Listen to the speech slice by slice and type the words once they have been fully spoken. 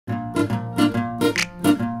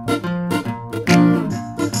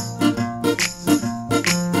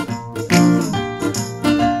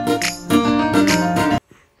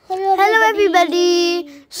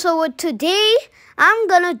So today I'm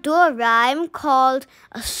gonna do a rhyme called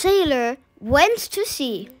A Sailor Went to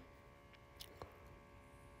Sea.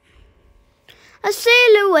 A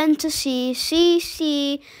sailor went to sea,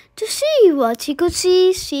 to see what he could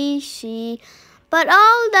see. But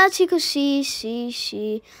all that he could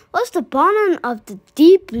see, was the bottom of the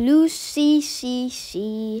deep blue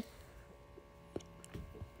sea.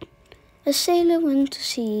 A sailor went to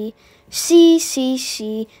sea, to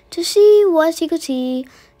see what he could see.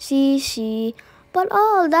 But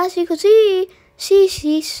all that he could see,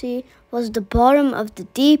 was the bottom of the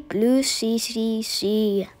deep blue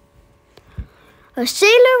sea. A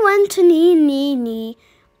sailor went to knee,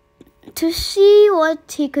 to see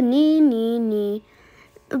what he could knee.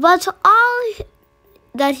 But all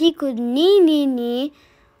that he could knee,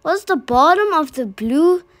 was the bottom of the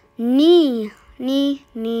blue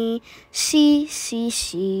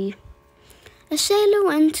sea. A sailor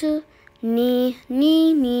went to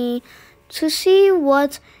knee, to see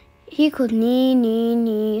what he could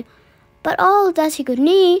knee. But all that he could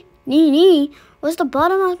knee, was the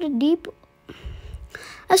bottom of the deep.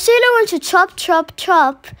 A sailor went to chop,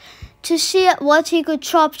 to see what he could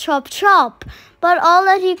chop. But all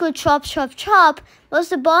that he could chop, was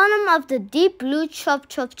the bottom of the deep blue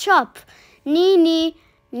chop.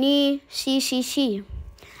 See.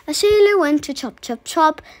 A sailor went to chop,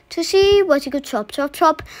 to see what he could chop.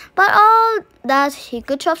 But all that he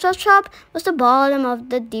could chop, was the bottom of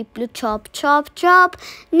the deep blue chop. See.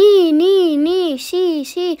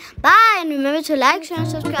 Bye, and remember to like, share, and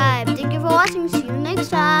subscribe. Thank you for watching. See you next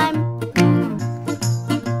time.